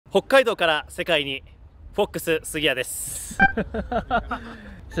北海道から世界にフォックス杉谷です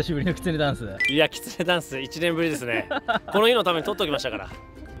久しぶりのキツネダンス。いや、キツネダンス1年ぶりですねこの日のために撮っておきましたから。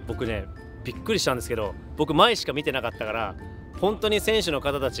僕ね、びっくりしたんですけど、僕前しか見てなかったから本当に選手の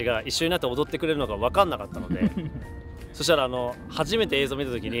方たちが一緒になって踊ってくれるのか分かんなかったのでそしたら初めて映像見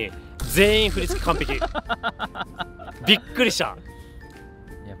た時に全員振り付け完璧びっくりした。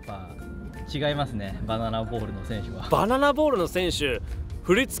やっぱ違いますね、バナナボールの選手は。バナナボールの選手、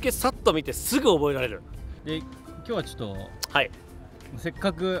振り付けさっと見てすぐ覚えられる。で、今日はちょっと、はい、せっ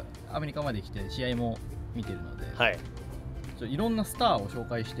かくアメリカまで来て試合も見てるので、はい、いろんなスターを紹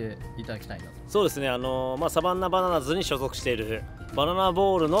介していただきたいなと。そうですね、サバンナバナナズに所属しているバナナ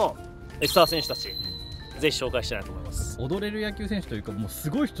ボールのスター選手たち、ぜひ紹介したいなと思います。踊れる野球選手というか、もうす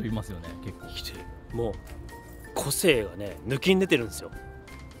ごい人いますよね、結構。来てる、もう個性がね、抜きん出てるんですよ。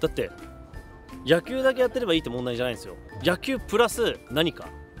だって野球だけやってればいいって問題じゃないんですよ。野球プラス何か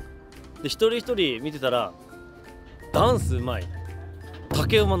で、一人一人見てたらダンスうまい、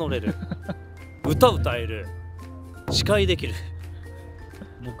竹馬乗れる歌歌える、司会できる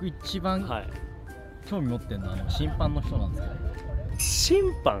僕一番興味持ってるのは審判の人なんですけど、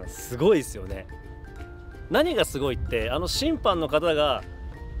審判すごいですよね。何がすごいって、審判の方が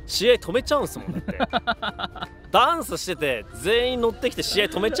試合止めちゃうんすもん。だってダンスしてて全員乗ってきて試合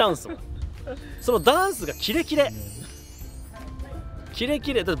止めちゃうんすもん。そのダンスがキレキレキレ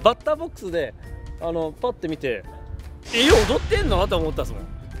キレだって、バッターボックスでパッて見て踊ってんのと思ったんですもん。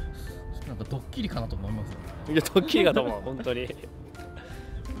なんかドッキリかなと思いますよ。いや、ドッキリかと思う本当に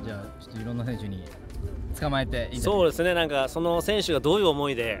じゃあちょっといろんな選手に捕まえていい。そうですね、なんかその選手がどういう思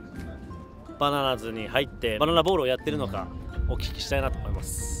いでバナナズに入ってバナナボールをやってるのかお聞きしたいなと思いま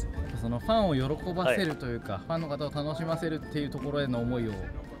す。そのファンを喜ばせるというか、ファンの方を楽しませるっていうところへの思いを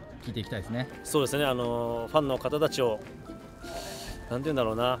聞いていきたいですね。そうですね、ファンの方たちをなんて言うんだ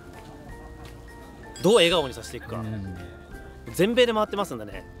ろうな、どう笑顔にさせていくか。全米で回ってますんで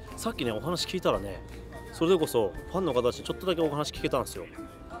ね、さっきねお話聞いたらね、それでこそファンの方たちにちょっとだけお話聞けたんですよ。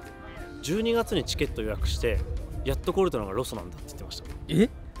12月にチケット予約してやっと来れたのがロスなんだって言ってました。え、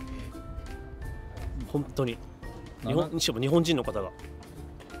本当にしかも日本人の方が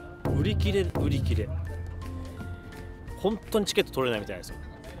売り切れ売り切れ、本当にチケット取れないみたいですよ。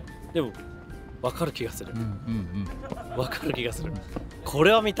でも分かる気がする、分かる気がする。こ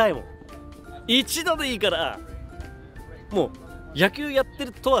れは見たいもん。一度でいいからもう野球やって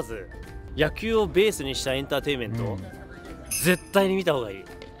る問わず、野球をベースにしたエンターテインメントを絶対に見た方がいい。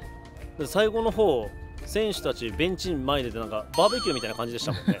最後の方、選手たちベンチ前でなんかバーベキューみたいな感じでし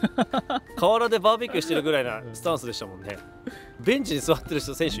たもんね河原でバーベキューしてるぐらいなスタンスでしたもんね。ベンチに座ってる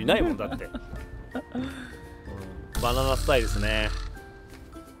人選手いないもんだって、バナナスタイルですね。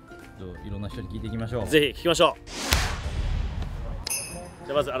いろんな人に聞いていきましょう。ぜひ聞きましょう。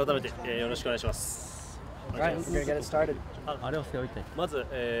じゃあまず改めて、よろしくお願いします。あれを背負いたい。まず、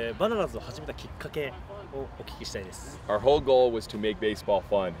バナナズを始めたきっかけをお聞きしたいです。 Our whole goal was to make baseball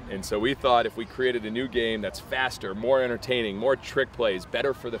fun, and so we thought if we created a new game that's faster, more entertaining, more trick plays,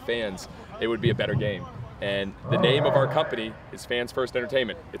 better for the fans, it would be a better game. And the name of our company is Fans First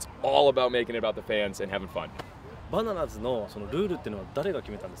Entertainment. It's all about making it about the fans and having fun. バナナズのそのルールっていうのは誰が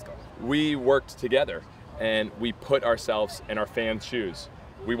決めたんですか？ We worked together and we put ourselves in our fans' shoes.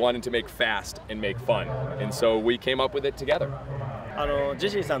 We wanted to make fast and make fun, and so we came up with it together. ジェ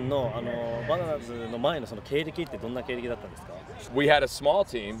シーさんのバナナズの前のその経歴ってどんな経歴だったんですか？ We had a small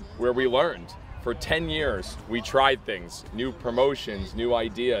team where we learned. For 10 years, we tried things, new promotions, new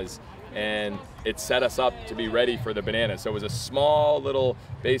ideas, and it set us up to be ready for the Bananas. So it was a small little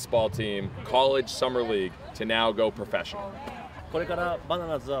baseball team, college summer league, to now go professional. これからバナ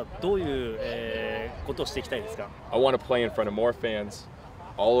ナズはどういう、ことをしていきたいですか？ I want to play in front of more fans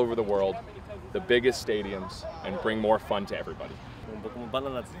all over the world, the biggest stadiums, and bring more fun to everybody. 僕もバナ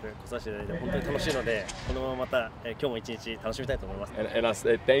ナズで来させていただいて本当に楽しいので、このまままた、今日も一日楽しみたいと思います。And I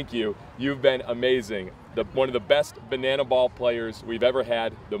say thank you. You've been amazing. One of the best banana ball players we've ever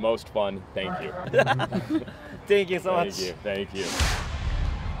had. The most fun. Thank you. Thank you so much. Thank you. Thank you.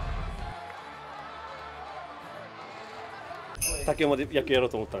 竹馬で野球やろう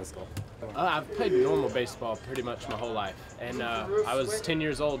と思ったんですか？I've played normal baseball pretty much my whole life, and I was 10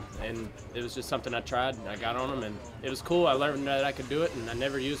 years old, and it was just something I tried, and I got on them, and it was cool. I learned that I could do it, and I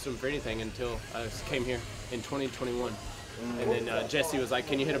never used them for anything until I came here in 2021. And then Jesse was like,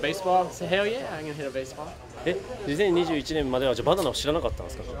 "Can you hit a baseball?" I said, "Hell yeah, I can hit a baseball." 2021年まではじゃあバナナを知らなかったん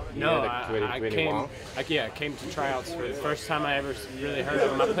ですか？ No, I came to tryouts for the first time I ever really heard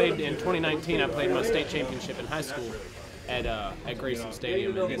of them. I played in 2019. I played my state championship in high school, at Grayson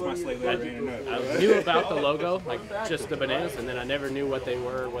Stadium. And I knew about the logo, like just the bananas, and then I never knew what they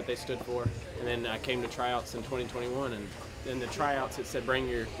were, what they stood for. And then I came to tryouts in 2021, and in the tryouts it said bring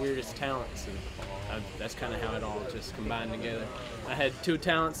your weirdest talents, and that's kind of how it all just combined together. I had 2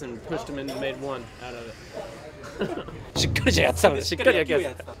 talents and pushed them in and made 1 out of it. しっかりじゃやってたのでしっかり野球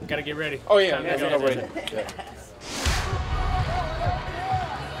やってた。 Gotta get ready. Oh yeah, yeah, yeah, ready. Yeah.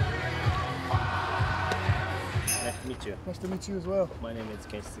 Nice to meet you. Nice to meet you as well. My name is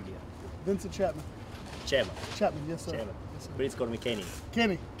Kenshi Sugiya. Vincent Chapman. Chairman. Chapman, yes sir. Chairman. Yes, sir. Please call me Kenny.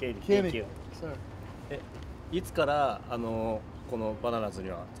 Kenny. Kenny. Kenny. Thank you. Sir. いつからこのバナナズに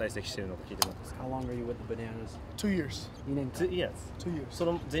は在籍しているのか聞いてもらっていいですか？ How long are you with the Bananas? 2 years. 2年間 2 years. 2 years. そ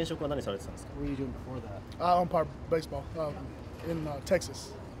の前職は何されてたんですか？ What were you doing before that? I umpire baseball in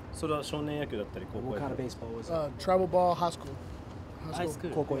Texas. それは少年野球だったり高校 What 野 kind of 球 baseball was it? Travel ball, high school.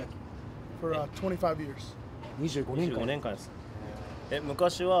 高校野球 For 25 years. 25年25間年間です。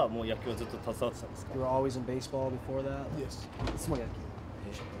昔はもう野球をずっと携わってたんですか？ You were always in baseball before that? Yes. いつも野球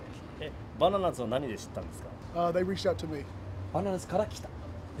バナナズを何で知ったんですか？ They reached out to me. バナナズから来たど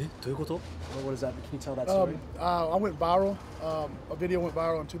ういうこと？ What is that? Can you tell that story? I went viral. A video went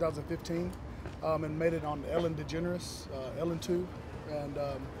viral in 2015 and made it on Ellen DeGeneres, Ellen 2. And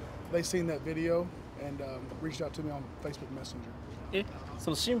they seen that video and reached out to me on Facebook Messenger.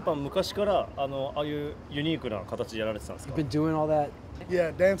 その審判昔からああいうユニークな形でやられてたんですか？ You've been doing all that?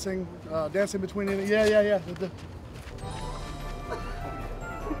 Yeah, dancing between it. Yeah.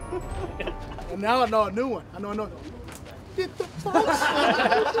 And now I know a new one. I know. Get the fox.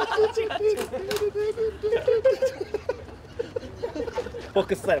 フォー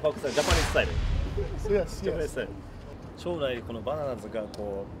クスタイル、ジャパニーズスタイル。 Yes, ジャパニーズ yes. スタイル。将来このバナナズが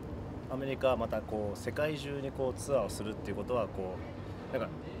こうアメリカまたこう世界中にこうツアーをするっていうことはこうなんか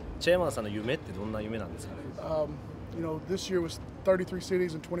チェアマンさんの夢ってどんな夢なんですかね？ This year was 33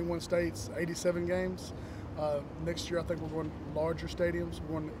 cities in 21 states, 87 games. Next year, I think we're going larger stadiums.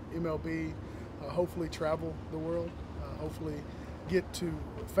 We're going to MLB. Hopefully, travel the world. Hopefully, get to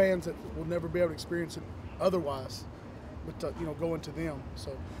fans that will never be able to experience it otherwise. But going to them.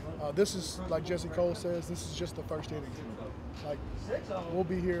 So this is like Jesse Cole says. This is just the first inning. Like we'll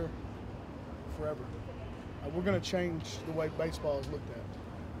be here forever. We're going to change the way baseball is looked at.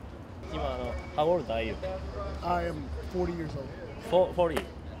 今How old are you? I am 40 years old. 40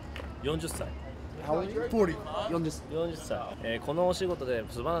 40歳。 How old are you? 40. 40歳、このお仕事で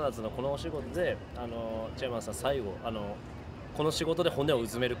バナナズのこのお仕事でチェアマンさん最後この仕事で骨をう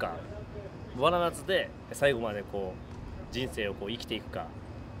ずめるかバナナズで最後までこう人生をこう生きていくか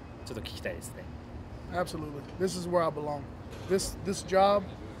ちょっと聞きたいですね。 Absolutely. This is where I belong. This job,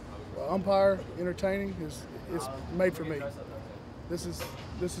 umpire, entertaining it's made for me. This is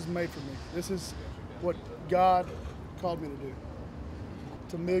made for me. This is what God called me to do.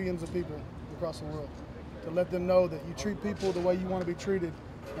 To millions of people across the world. To let them know that you treat people the way you want to be treated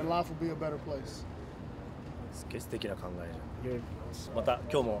and life will be a better place. すっげえ素敵な考え。また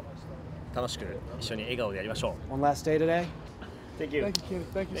今日も楽しく一緒に笑顔でやりましょう。 One last day today? Thank you. Thank you, Kenny.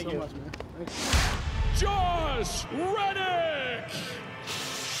 Thank you so much, man. Thank you. Josh Reddick!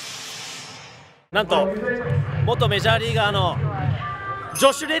 なんと元メジャーリーガーのジ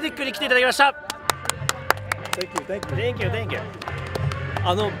ョシュ・レディックに来ていただきました。 Thank you.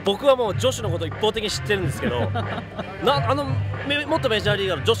 僕はもうジョシュのこと一方的に知ってるんですけど元メジャーリー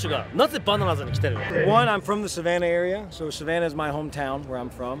ガーのジョシュがなぜバナナズに来てるの？ One, I'm from the Savannah area, so Savannah is my hometown where I'm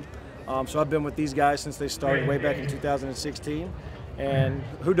from. So I've been with these guys since they started way back in 2016. And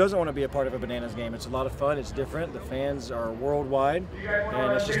who doesn't want to be a part of a Bananas game? It's a lot of fun, it's different, the fans are worldwide,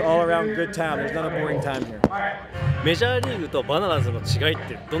 and it's just all around good time. There's not a boring time here. メジャーリーグとバナナズの違いっ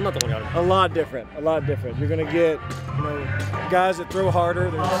てどんなところにあるの？ A lot different. You're going to get, guys that throw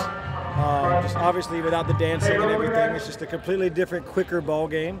harder. There's just obviously without the dancing and everything, it's just a completely different, quicker ball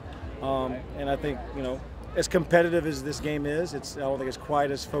game. And I think, as competitive as this game is, I don't think it's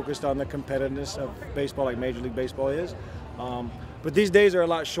quite as focused on the competitiveness of baseball like Major League Baseball is. But these days are a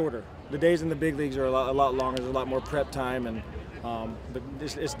lot shorter. The days in the big leagues are a lot longer. There's a lot more prep time, and but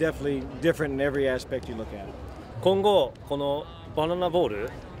it's definitely different in every aspect you look at. 今後このバナナボール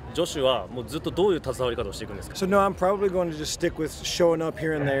ジョシュはもうずっとどういう携わり方をしていくんですか？ So no, I'm probably going to just stick with showing up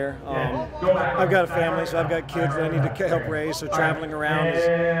here and there. I've got a family, so I've got kids that I need to help raise. So traveling around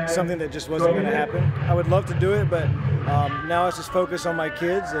is something that just wasn't going to happen. I would love to do it, but now it's just focus on my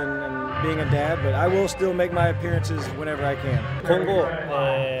kids and being a dad. But I will still make my appearances whenever I can. 今後、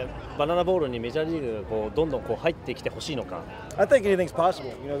バナナボールにメジャーリーグがこうどんどんこう入ってきてほしいのか。I think anything's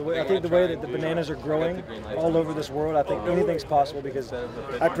possible. You know, I think the way that the bananas are growing all over this world, I think anything's possible because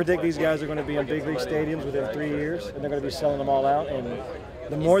I predict these guys are going to be in big league stadiums within 3 years, and they're going to be selling them all out. And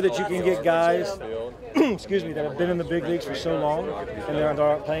the more that you can get guys, excuse me, that have been in the big leagues for so long and they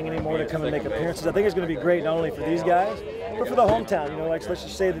aren't playing anymore to come and make appearances, I think it's going to be great not only for these guys, but for the hometown. You know, like let's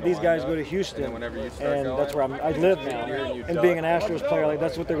just say that these guys go to Houston, and that's where I live now. And being an Astros player, like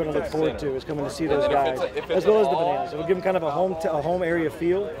that's what they're going to look forward to is coming to see those guys, as well as the bananas. It'll give them kind of a home area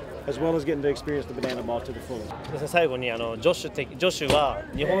feel, as well as getting to experience the banana ball to the fullest. 最後にジョシュは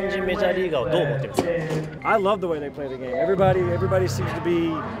日本人メジャーリーガーをどう思ってますか？ I love the way they play the game. Everybody seems to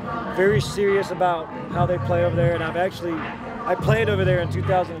be very serious about how they play over there, and I played over there in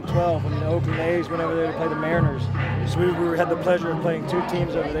 2012 when the Oakland A's went over there to play the Mariners. So we had the pleasure of playing 2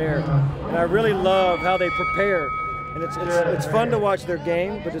 teams over there, and I really love how they prepare. And it's fun to watch their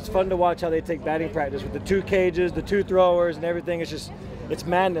game, but it's fun to watch how they take batting practice with the 2 cages, the 2 throwers, and everything. It's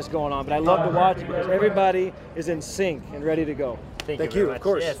madness going on. But I love to watch it because everybody is in sync and ready to go. Thank you, of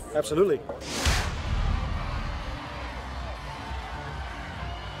course, yes. Absolutely.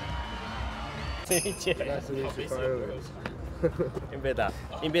 インベーダ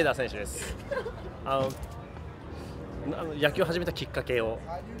ー選手です。野球を始めたきっかけを。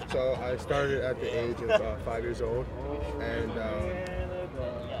So I started at the age of 5 years old, and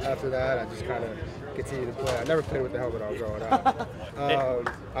after that I just kind of continued to play. I never played with the helmet on growing up.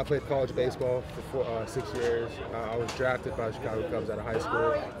 I played college baseball for 6 years. I was drafted by the Chicago Cubs out of high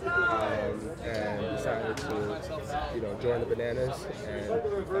school, and decided to, join the Bananas. And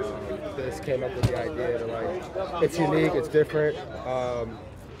this came up with the idea that it's unique, it's different.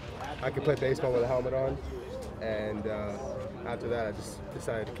 I could play baseball with a helmet on, and after that I just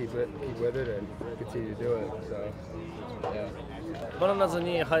decided to keep with it and continue to do it. So, yeah. バナナズ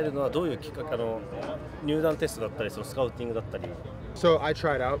に入るのはどういうきっかけ入団テストだったりスカウティングだったり。So I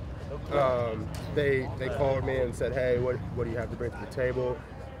tried out. They called me and said, "Hey, what do you have to bring to the table?"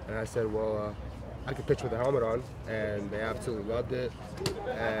 And I said, "Well, I could pitch with a helmet on," and they absolutely loved it.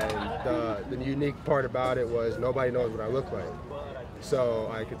 And the unique part about it was nobody knows what I look like.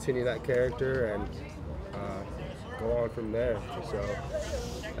 So I continue that character and go on from there. So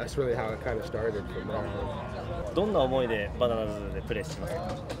that's really how it kind of started from there. どんな思いでバナナズでプレーしてます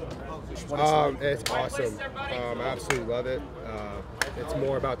か？ It's awesome. I absolutely love it. It's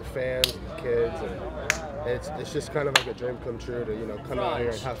more about the fans, the kids, and it's just kind of like a dream come true to come out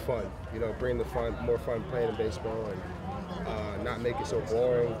here and have fun. Bring the more fun playing in baseball and not make it so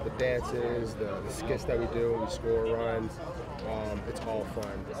boring. The dances, the skits that we do, we score runs. It's all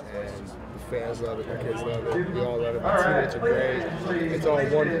fun, and the fans love it, the kids love it, we all love it. My teammates are great. It's all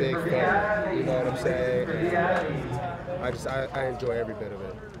one big family. You know what I'm saying? And I enjoy every bit of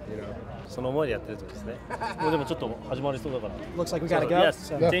it. その思いでやってるとですね。もうでもちょっと始まりそうだから。Looks like we gotta go. Yes,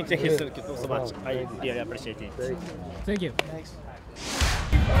 thank you so much. I really appreciate it. Thank you. Thanks.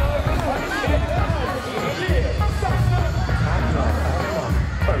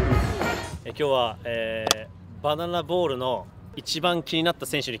 今日は、バナナボールの一番気になった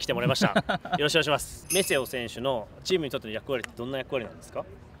選手に来てもらいました。よろしくお願いします。メセオ選手のチームにとっての役割ってどんな役割なんですか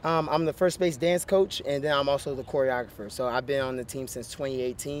？I'm the first base dance coach, and then I'm also the choreographer. So I've been on the team since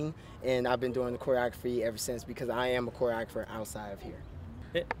 2018, and I've been doing the choreography ever since because I am a choreographer outside of here.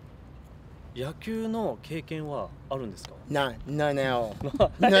 野球の経験はあるんですか？ None at all.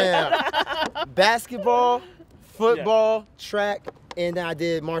 None at all. Basketball, football, track, and then I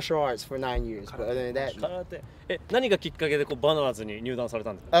did martial arts for 9 years. But other than that, 空手。何がきっかけでバナナズに入団され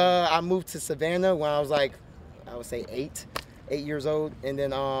たんですか？ I moved to Savannah when I was I would say 8 years old, and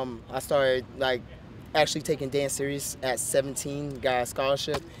then I started actually taking dance serious at 17, got a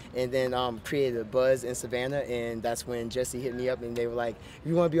scholarship, and then created a buzz in Savannah, and that's when Jesse hit me up and they were like,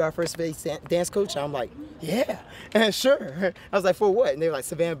 "You want to be our first base dance coach?" I'm like, "Yeah, sure." I was like, "For what?" And they were like,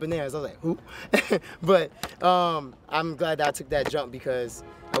 "Savannah Bananas." I was like, "Who?" But I'm glad that I took that jump because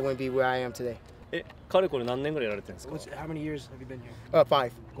I wouldn't be where I am today. かれこれ何年ぐらいやられてるんですか？ How many years have you been here?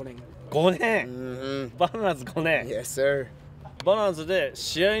 5. 5年。5年。バナナズ5年。 Yes, sir. バナナズで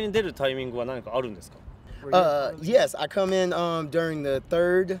試合に出るタイミングは何かあるんですか？ Yes, I come in during the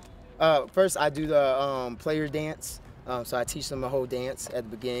third. First, I do the player dance. So I teach them the whole dance at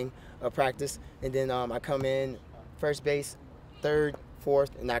the beginning of practice, and then I come in first base, third,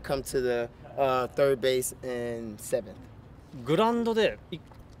 fourth, and I come to the third base and seventh. グラウンドで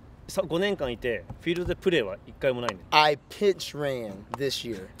5年間いてフィールドでプレーは1回もないんで。 I pitch ran this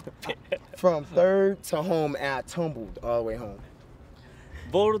year from third to home, and I tumbled all the way home.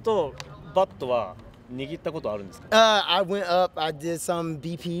 ボールとバットは握ったことあるんですか？ I went up. I did some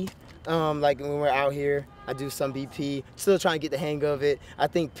BP. Like when we're out here, I do some BP. Still trying to get the hang of it. I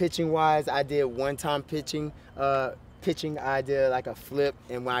think pitching wise, I did one time pitching. I did like a flip,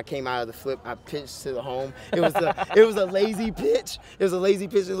 and when I came out of the flip, I pitched to the home. It was a lazy pitch. It was a lazy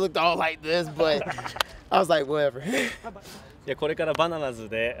pitch. It looked all like this, but I was like, whatever. いやこれからバナナズ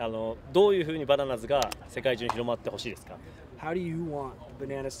でどういう風にバナナズが世界中に広まってほしいですか How do you want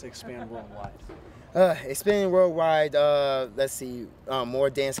Bananas to expand worldwide? Expanding worldwide. Let's see, more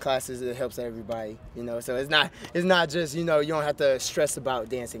dance classes. It helps everybody, you know. So it's not just you don't have to stress about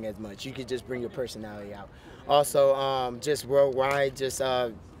dancing as much. You could just bring your personality out. Also, just worldwide, just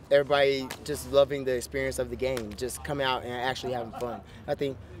everybody just loving the experience of the game, just coming out and actually having fun. I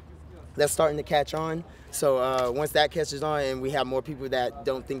think that's starting to catch on. So once that catches on and we have more people that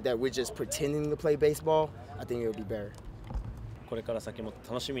don't think that we're just pretending to play baseball, I think it'll be better. これから先も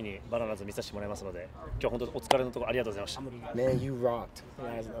楽しみにバナナズ見させてもらいますので、今日本当お疲れのところありがとうございました。Man, you rocked.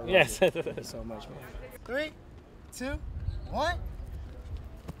 Yes. Thank you so much, man. 3, 2, 1.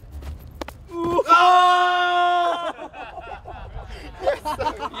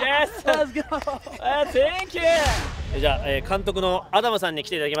 Yes! Let's go! Thank you! じゃあ、監督のアダムさんに来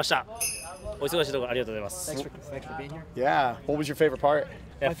ていただきました。お忙しいところありがとうございます。Thanks for being here. Yeah. What was your favorite part?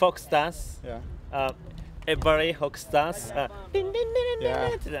 Fox dance. Yeah. Every Fox dance.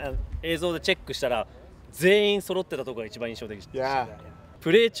 映像でチェックしたら全員揃ってたところが一番印象的でした。Yeah.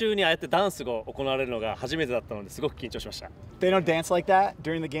 プレー中にああやってダンスが行われるのが初めてだったのですごく緊張しました。They don't dance like that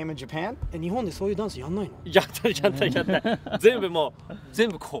during the game in Japan? 日本でそういうダンスやんないの？やった全部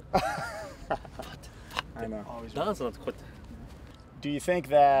こう I know. ダンスなんてこうやって Do you think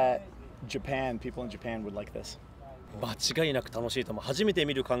that people in Japan would like this? 間違いなく楽しいと思う。初めて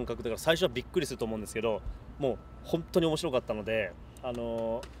見る感覚だから最初はびっくりすると思うんですけど、もう本当に面白かったので、なん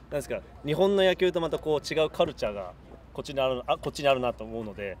ですか、日本の野球とまたこう違うカルチャーがこっちにあるなと思う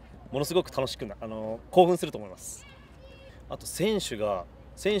ので、ものすごく楽しく興奮すると思います。あと選手の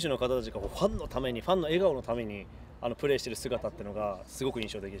方たちがファンのために、ファンの笑顔のためにプレーしている姿っていうのがすごく印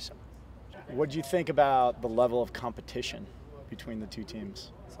象的でした。What do you think about the level of competition between the two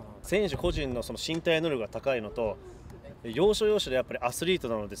teams? 選手個人のその身体能力が高いのと、要所要所でやっぱりアスリート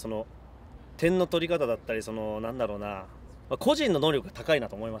なので、その点の取り方だったり、なんだろうな、個人の能力が高いな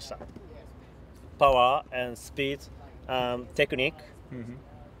と思いました。パワー and speed、テクニック、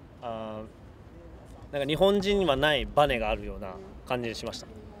なんか日本人にはないバネがあるような感じにしました。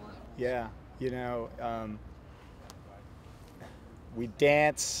Yeah, we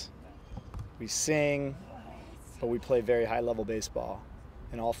dance, we sing, but we play very high-level baseball,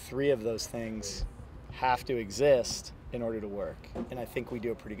 and all three of those things have to exist in order to work, and I think we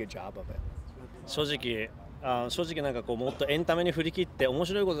do a pretty good job of it. 正直なんかこうもっとエンタメに振り切って面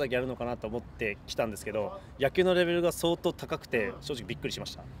白いことだけやるのかなと思ってきたんですけど、野球のレベルが相当高くて正直びっくりしま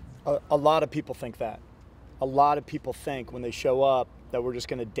した。A lot of people think that. A lot of people think when they show up that we're just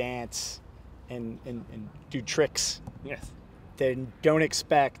going to dance and do tricks. Yes. They don't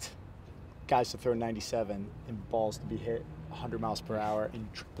expect guys to throw 97 and balls to be hit 100 miles per hour in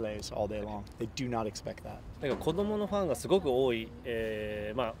AAAs all day long. They do not expect that. だから子供のファンがすごく多い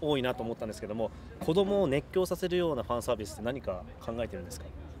なと思ったんですけども、子供を熱狂させるようなファンサービスって何か考えてるんですか？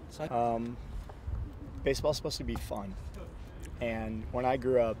 Baseball's supposed to be fun, and when I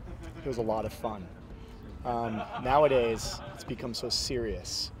grew up, it was a lot of fun. Nowadays, it's become so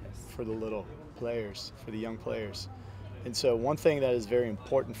serious for the little players, for the young players. And so one thing that is very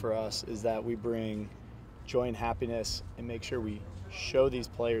important for us is that we bring joy and happiness and make sure we show these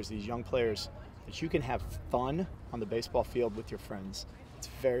players, these young players, that you can have fun on the baseball field with your friends. It's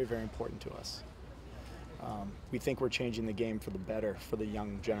very, very important to us. We think we're changing the game for the better for the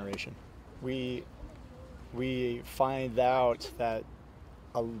young generation. We find out that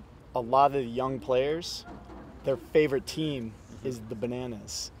a lot of the young players, their favorite team is the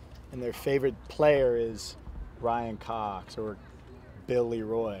Bananas, and their favorite player is Ryan Cox or Bill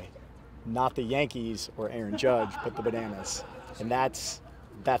Leroy, not the Yankees or Aaron Judge, but the Bananas, and that's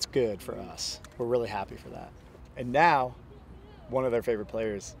good for us. We're really happy for that. And now, one of their favorite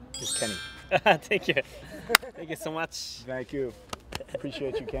players is Kenny. Thank you. Thank you so much. Thank you.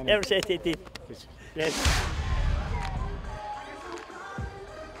 Appreciate you, Kenny. Appreciate it. Yes.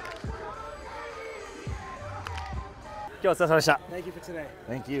 今日はお疲れ様でした。Thank you for today.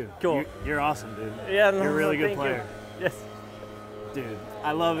 Thank you. Cool. You're awesome, dude. Yeah, You're a really good thank player. You. Yes. Dude,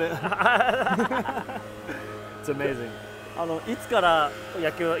 I love it. It's amazing. いつから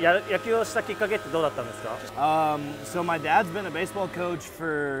野球をしたきっかけってどうだったんですか？ So my dad's been a baseball coach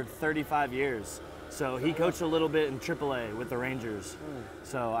for 35 years. So he coached a little bit in AAA with the Rangers.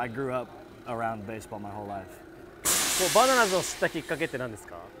 So I grew up around baseball my whole life. バナナズを知ったきっかけって何です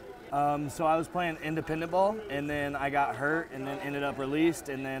か？ So I was playing independent ball, and then I got hurt, and then ended up released,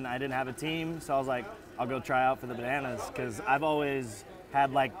 and then I didn't have a team, so I was like, I'll go try out for the Bananas, because I've always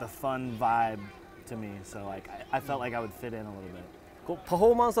had like the fun vibe to me, so like I felt like I would fit in a little bit. パフ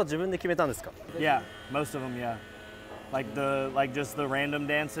ォーマンスは自分で決めたんですか？ Yeah, most of them, yeah. Like just the random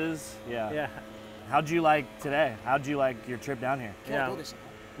dances, yeah. Yeah. How'd you like today? How'd you like your trip down here? Yeah.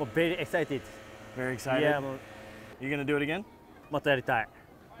 Well, very excited. Very excited. Yeah. You gonna do it again? またやりたい。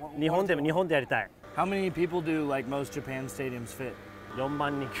日本でやりたい。 How many people do like most Japan stadiums fit? 4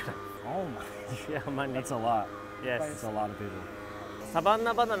万人くらい。 Oh my. 4万人。 That's a lot. Yes. That's a lot of people. サバン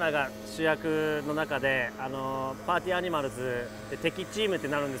ナバナナが主役の中で、パーティーアニマルズで敵チームって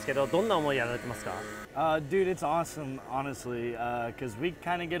なるんですけど、どんな思いやられてますか？ Dude, it's awesome, honestly, because we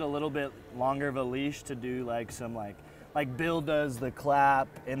kind of get a little bit longer of a leash to do like some like Bill does the clap,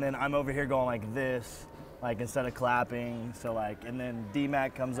 and then I'm over here going like this, like instead of clapping. So like, and then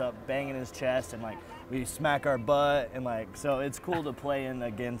D-Mac comes up banging his chest, and like we smack our butt, and like, so it's cool to play in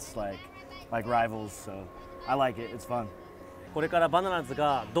against like rivals. So I like it. It's fun. これからバナナズ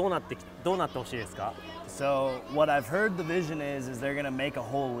がどうなってほしいですか？ So what I've heard the vision is they're gonna make a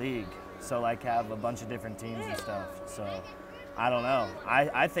whole league. So like have a bunch of different teams and stuff. So I don't know.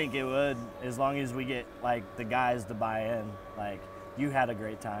 I think it would, as long as we get like the guys to buy in. Like you had a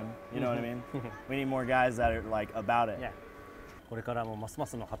great time. You know what I mean? We need more guys that are like about it. Yeah. これからもますま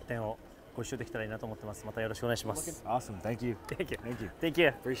すの発展をご一緒できたらいいなと思ってます。またよろしくお願いします。 Awesome. Thank you. Thank you. Thank you. Thank you.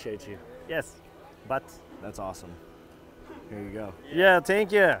 Appreciate you. Yes. But That's awesome. Here you go. yeah,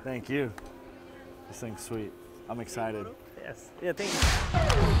 thank you. Thank you. This thing's sweet. I'm excited. Yes. Yeah, thank you.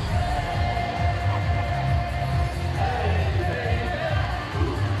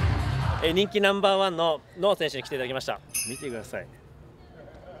 人気ナンバーワンのノア選手に来ていただきました。見てください。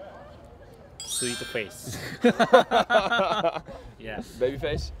スイートフェイス。Yeah. Baby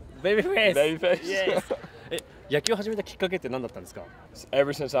face? Baby face. Baby face. Yes. 野球を始めたきっかけって何だったんですか？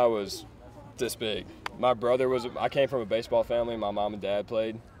 Ever since I was this big. My brother I came from a baseball family. My mom and dad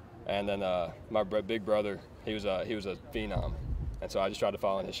played. And then my big brother, he was a phenom. And so I just tried to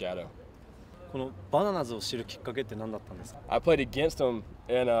follow in his shadow. このバナナズを知るきっかけって何だったんですか？ I played against them,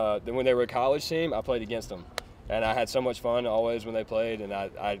 and when they were a college team, I played against them, and I had so much fun always when they played, and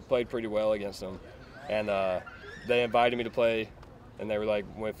I played pretty well against them, and they invited me to play, and they were like,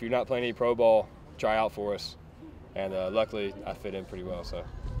 well, if you're not playing any pro ball, try out for us, and luckily I fit in pretty well. So.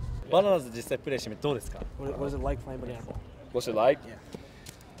 バナナズ実際プレーしてみてどうですか？ What is it like playing banana ball? What's it like? Yeah.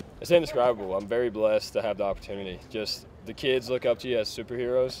 It's indescribable. I'm very blessed to have the opportunity. Just the kids look up to you as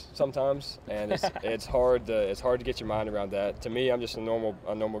superheroes sometimes, and it's hard to get your mind around that. To me, I'm just a normal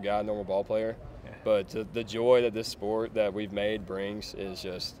guy, a normal ball player. Yeah. But the joy that this sport that we've made brings is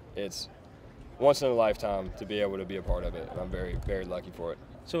just it's once in a lifetime to be able to be a part of it. And I'm very, very lucky for it.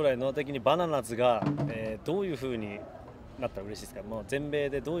 将来の的にバナナズが、どういう風になったら嬉しいですか？もう全米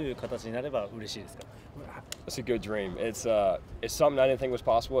でどういう形になれば嬉しいですか？ It's a good dream. It's something I didn't think was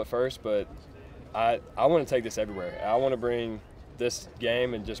possible at first, but I want to take this everywhere. I want to bring this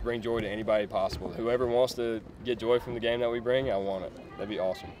game and just bring joy to anybody possible. Whoever wants to get joy from the game that we bring, I want it. That'd be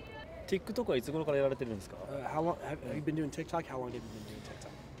awesome. TikTok はいつ頃からやられてるんですか？ How long have you been doing TikTok? How long have you been doing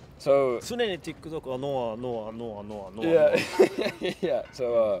TikTok? So 常に TikTok はノア。Yeah, yeah.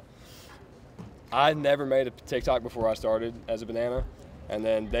 So I never made a TikTok before I started as a banana, and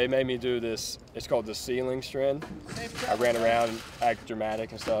then they made me do this. It's called the ceiling strand. I ran around, act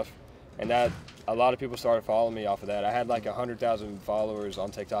dramatic and stuff, and that a lot of people started following me off of that. I had like 100,000 followers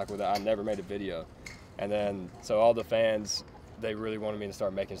on TikTok with that. I never made a video, and then so all the fans, they really wanted me to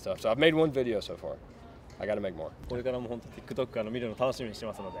start making stuff. So I've made one video so far. I got to make more. これからも本当 TikTok 見るの楽しみにして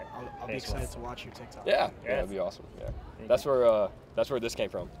ますので。 I'll be excited to watch your TikTok. Yeah, yeah, that'd be awesome. Yeah, that's where this came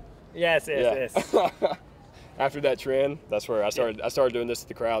from. Yes. After that trend, that's where I started doing this to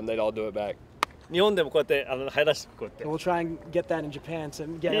the crowd, and they'd all do it back. 日本でもこうやって入らせてこうやって。 We'll try and get that in Japan to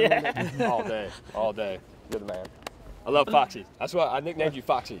get everyone. All day. You're the man. I love Foxy. That's why I nicknamed you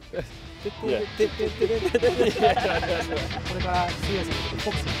Foxy. Yeah. これから杉谷さん、フ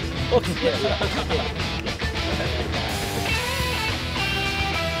ォックス。